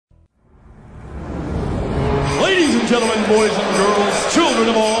gentlemen, boys and girls, children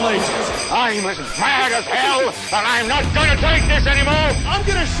of all ages. I'm as mad as hell, and I'm not gonna take this anymore! I'm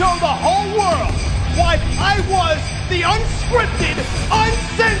gonna show the whole world why I was the unscripted,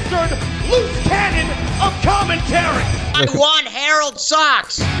 uncensored, loose cannon of commentary! I want Harold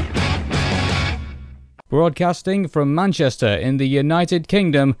socks! Broadcasting from Manchester in the United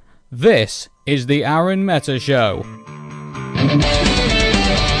Kingdom, this is the Arun Mehta Show.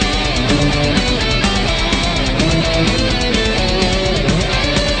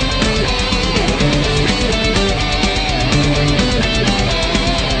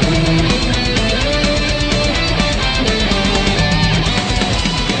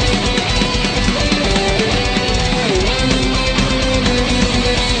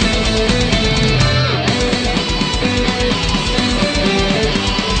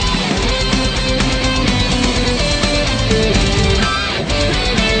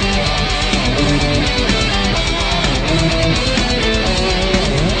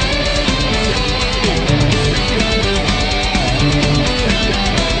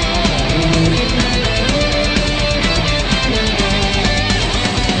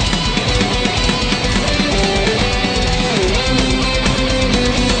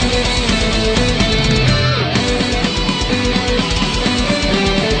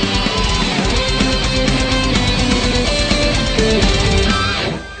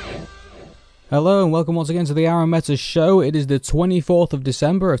 Hello and welcome once again to the Arun Mehta Show. It is the 24th of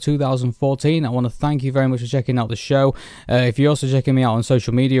December of 2014. I want to thank you very much for checking out the show. If you're also checking me out on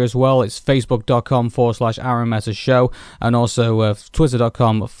social media as well, it's facebook.com/Arun Mehta Show and also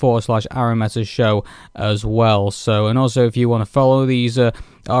twitter.com/Arun Mehta Show as well. So, and also if you want to follow these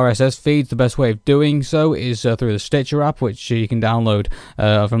RSS feeds, the best way of doing so is through the Stitcher app, which you can download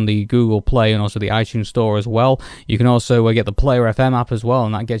from the Google Play and also the iTunes Store as well. You can also get the Player FM app as well,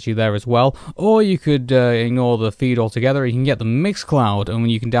 and that gets you there as well. Or you could ignore the feed altogether. You can get the Mixcloud, and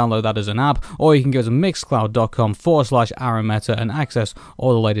you can download that as an app. Or you can go to mixcloud.com/Arun Mehta and access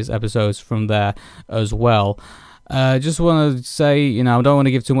all the latest episodes from there as well. Just want to say, I don't want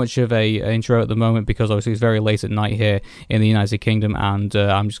to give too much of a intro at the moment because obviously it's very late at night here in the United Kingdom, and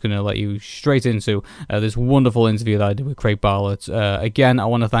I'm just going to let you straight into this wonderful interview that I did with Craig Bartlett. Again, I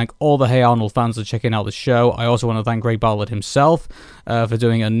want to thank all the Hey Arnold fans for checking out the show. I also want to thank Craig Bartlett himself for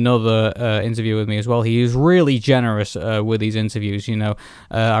doing another interview with me as well. He is really generous with these interviews.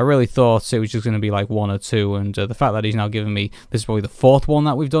 I really thought it was just going to be like one or two, and the fact that he's now given me, this is probably the fourth one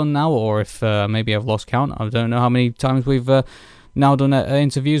that we've done now, or if maybe I've lost count, I don't know how many times we've now done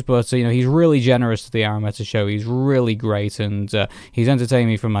interviews, but he's really generous to the Arun Mehta Show. He's really great, and he's entertained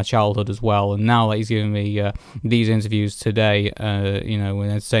me from my childhood as well, and now that he's giving me these interviews today, and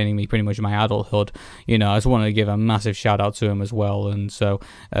entertaining me pretty much in my adulthood, I just wanted to give a massive shout out to him as well. And so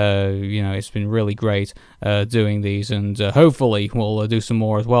it's been really great doing these, and hopefully we'll do some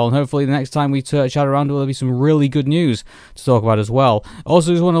more as well, and hopefully the next time we chat around there'll be some really good news to talk about as well.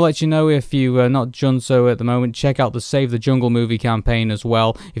 Also, just want to let you know, if you've not done so at the moment, check out the Save the Jungle movie campaign as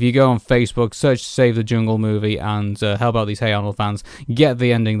well. If you go on Facebook, search Save the Jungle movie, and help out these Hey Arnold fans get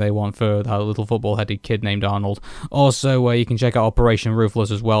the ending they want for that little football-headed kid named Arnold. Also, you can check out Operation Ruthless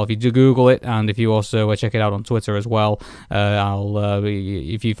as well if you do Google it, and if you also check it out on Twitter as well.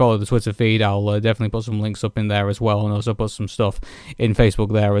 If you follow the Twitter feed, I'll definitely put some links up in there as well, and also put some stuff in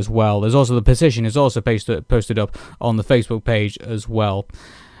Facebook there as well. There's also the petition is also posted up on the Facebook page as well.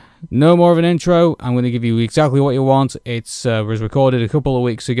 No more of an intro. I'm going to give you exactly what you want. It was recorded a couple of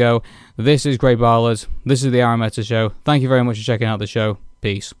weeks ago. This is Craig Bartlett. This is the Arun Mehta Show. Thank you very much for checking out the show.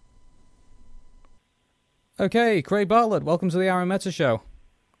 Peace. Okay, Craig Bartlett, welcome to the Arun Mehta Show.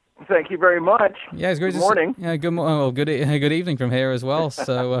 Thank you very much. Yeah, it's great. Good morning. Good evening from here as well.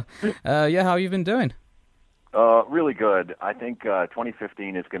 So, how have you been doing? Really good. I think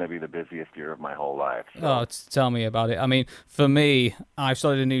 2015 is going to be the busiest year of my whole life. So. Oh, tell me about it. I mean, for me, I've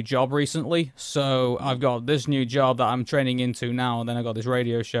started a new job recently, so I've got this new job that I'm training into now, and then I got this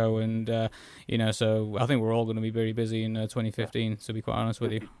radio show, and so I think we're all going to be very busy in 2015. To be quite honest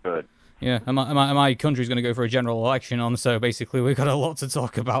with you. Good. Yeah, and my country's going to go for a general election on, so basically we've got a lot to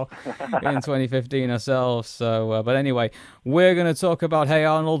talk about in 2015 ourselves. So, but anyway, we're going to talk about Hey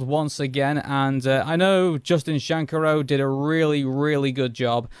Arnold once again, and I know Justin Shankaro did a really, really good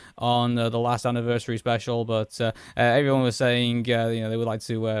job on the last anniversary special, but everyone was saying they would like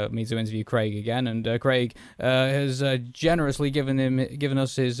to me to interview Craig again, and Craig has generously given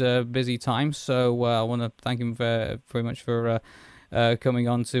us his busy time, so I want to thank him very much for coming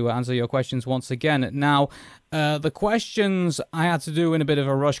on to answer your questions once again. Now, The questions I had to do in a bit of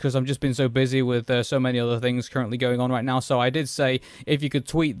a rush because I've just been so busy with so many other things currently going on right now. So I did say if you could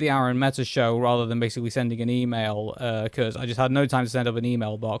tweet the Arun Mehta show rather than basically sending an email, because I just had no time to send up an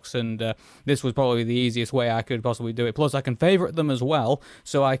email box, and this was probably the easiest way I could possibly do it. Plus, I can favorite them as well,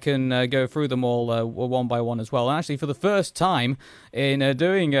 so I can go through them all one by one as well. And actually, for the first time in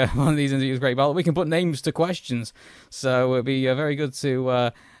doing one of these interviews, Great Bartlett, we can put names to questions. So it'd be very good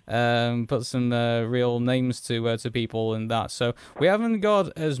to put some real names to people and that. So we haven't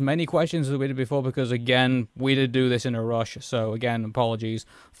got as many questions as we did before because, again, we did do this in a rush. So, again, apologies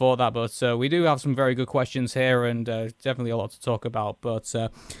for that. But we do have some very good questions here and definitely a lot to talk about. But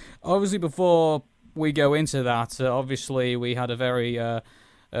obviously, before we go into that, obviously we had a very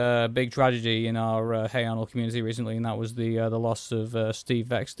big tragedy in our Hey Arnold community recently, and that was the loss of Steve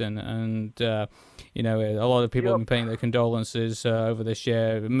Viksten. And a lot of people have been paying their condolences over this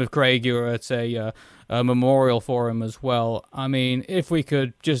year. McCraig, you were at a memorial for him as well. I mean, if we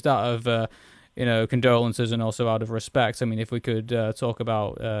could, just out of condolences and also out of respect, I mean, if we could talk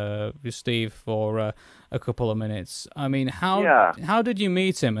about Steve for a couple of minutes. I mean, how did you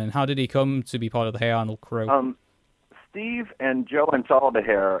meet him, and how did he come to be part of the Hey Arnold crew? Steve and Joe and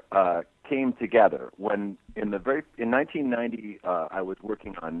Soldahair came together when in 1990 I was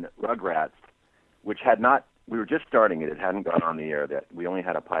working on Rugrats, which we were just starting it. It hadn't gone on the air. That we only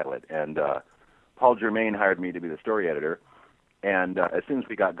had a pilot, and Paul Germain hired me to be the story editor. And as soon as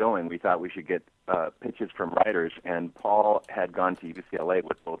we got going, we thought we should get pitches from writers. And Paul had gone to UCLA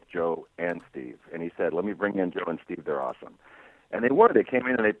with both Joe and Steve, and he said, "Let me bring in Joe and Steve. They're awesome." And they were. They came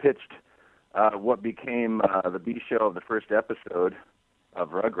in and they pitched what became the B show of the first episode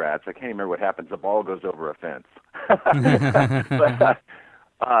of Rugrats. I can't remember what happens. The ball goes over a fence.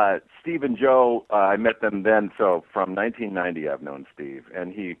 But Steve and Joe, I met them then. So from 1990, I've known Steve,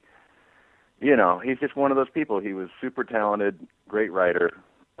 and he's just one of those people. He was super talented, great writer,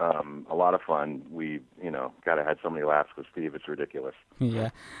 a lot of fun. We, had so many laughs with Steve. It's ridiculous.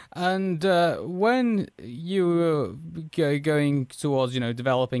 Yeah. And when you were going towards,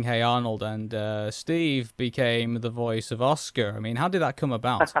 developing Hey Arnold, and Steve became the voice of Oscar, I mean, how did that come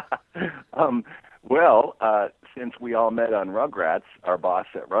about? Since we all met on Rugrats, our boss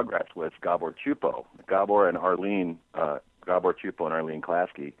at Rugrats was Gabor Chupo. Gabor Chupo and Arlene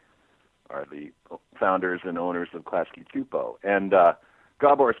Klasky are the founders and owners of Klasky Chupo. And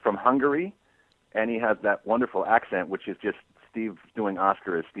Gabor is from Hungary, and he has that wonderful accent, which is just Steve doing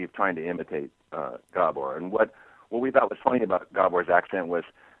Oscar as Steve trying to imitate Gabor. And what we thought was funny about Gabor's accent was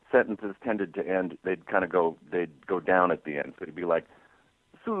sentences tended to end, they'd go down at the end. So he'd be like,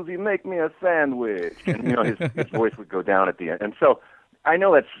 "Susie, make me a sandwich." And, his voice would go down at the end. And so I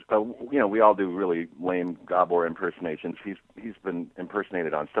know that's, we all do really lame Gabor impersonations. He's been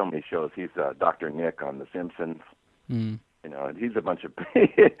impersonated on so many shows. He's Dr. Nick on The Simpsons. And he's a bunch of,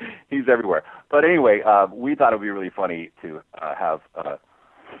 he's everywhere. But anyway, we thought it would be really funny to have,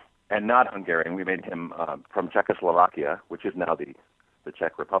 and not Hungarian, we made him from Czechoslovakia, which is now the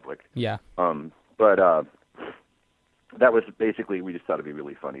Czech Republic. Yeah. But that was basically, we just thought it'd be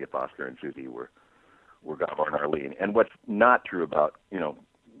really funny if Oscar and Susie were Gabor and Arlene. And what's not true about,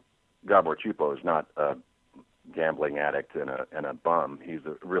 Gabor Chupo is not a gambling addict and a bum. He's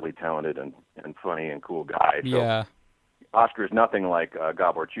a really talented and funny and cool guy. So yeah. Oscar is nothing like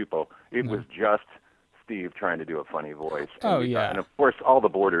Gabor Chupo. It was just Steve trying to do a funny voice. Yeah. And of course, all the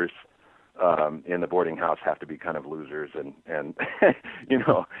boarders in the boarding house have to be kind of losers. And it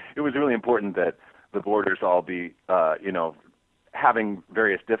was really important that the boarders all be, having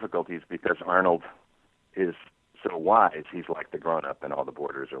various difficulties because Arnold is so wise. He's like the grown-up, and all the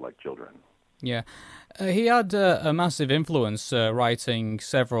boarders are like children. Yeah. He had a massive influence writing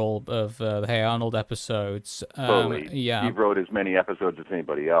several of the Hey Arnold episodes. Totally. Yeah. He wrote as many episodes as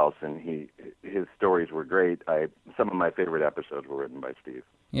anybody else, and his stories were great. Some of my favorite episodes were written by Steve.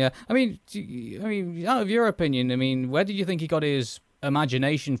 Yeah. I mean, out of your opinion, where did you think he got his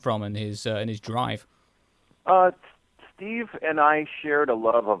imagination from and his drive? Steve and I shared a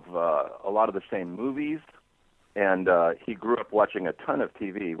love of a lot of the same movies, and he grew up watching a ton of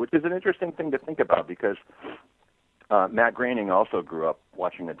TV, which is an interesting thing to think about because Matt Groening also grew up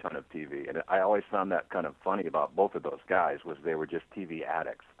watching a ton of TV, and I always found that kind of funny about both of those guys was they were just TV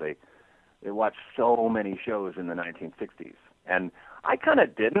addicts. They watched so many shows in the 1960s, and I kind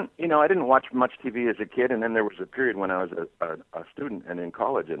of didn't. I didn't watch much TV as a kid, and then there was a period when I was a student and in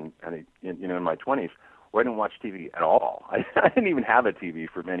college and in my 20s where I didn't watch TV at all. I didn't even have a TV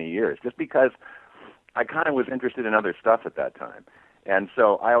for many years just because I kind of was interested in other stuff at that time. And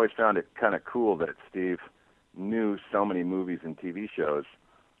so I always found it kind of cool that Steve knew so many movies and TV shows.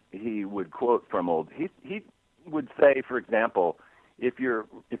 He would quote from old. He would say, for example, if you're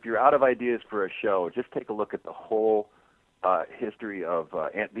out of ideas for a show, just take a look at the whole history of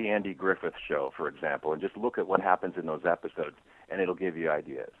the Andy Griffith Show, for example, and just look at what happens in those episodes, and it'll give you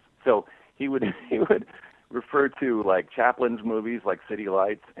ideas. So he would refer to like Chaplin's movies, like City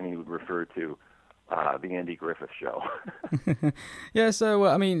Lights, and he would refer to the Andy Griffith Show. Yeah, so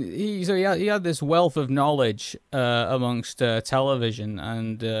I mean, he had this wealth of knowledge amongst television,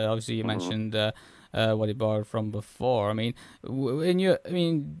 and obviously you mentioned what he borrowed from before. I mean, can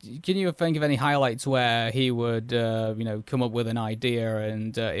you think of any highlights where he would come up with an idea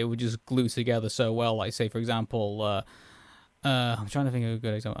and it would just glue together so well? Like, say, for example. I'm trying to think of a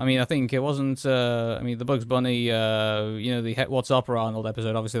good example. I mean, I think it wasn't. The Bugs Bunny. The What's Up Arnold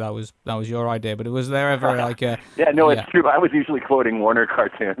episode. Obviously, that was your idea. But was there ever like a? It's true. I was usually quoting Warner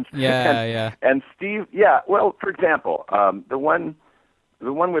cartoons. And Steve. Yeah. Well, for example, the one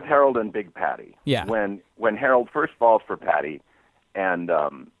with Harold and Big Patty. Yeah. When Harold first falls for Patty, and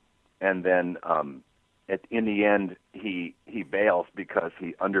then in the end he bails because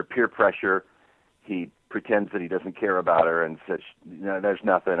he under peer pressure he pretends that he doesn't care about her and says, there's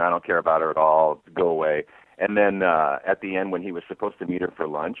nothing, I don't care about her at all, go away. And then at the end when he was supposed to meet her for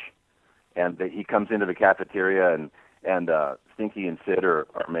lunch, and he comes into the cafeteria and Stinky and Sid are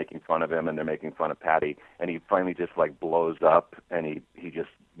making fun of him, and they're making fun of Patty, and he finally just like blows up, and he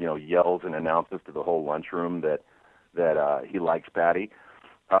just yells and announces to the whole lunchroom that he likes Patty.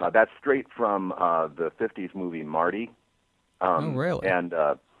 That's straight from the 50s movie Marty. Oh, really? And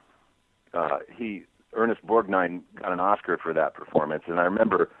Ernest Borgnine got an Oscar for that performance, and I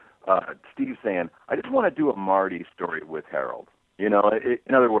remember Steve saying, I just want to do a Marty story with Harold. In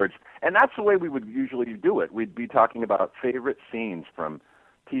other words, and that's the way we would usually do it. We'd be talking about favorite scenes from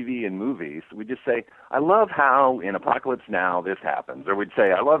TV and movies. We'd just say, I love how in Apocalypse Now this happens. Or we'd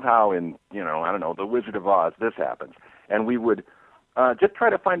say, I love how in, The Wizard of Oz this happens. And we would just try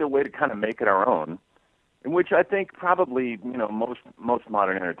to find a way to kind of make it our own, in which I think probably, most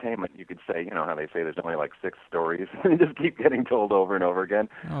modern entertainment, you could say, how they say there's only like 6 stories and just keep getting told over and over again.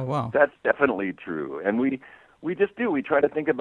 Oh, wow. That's definitely true. And we just do. We try to think about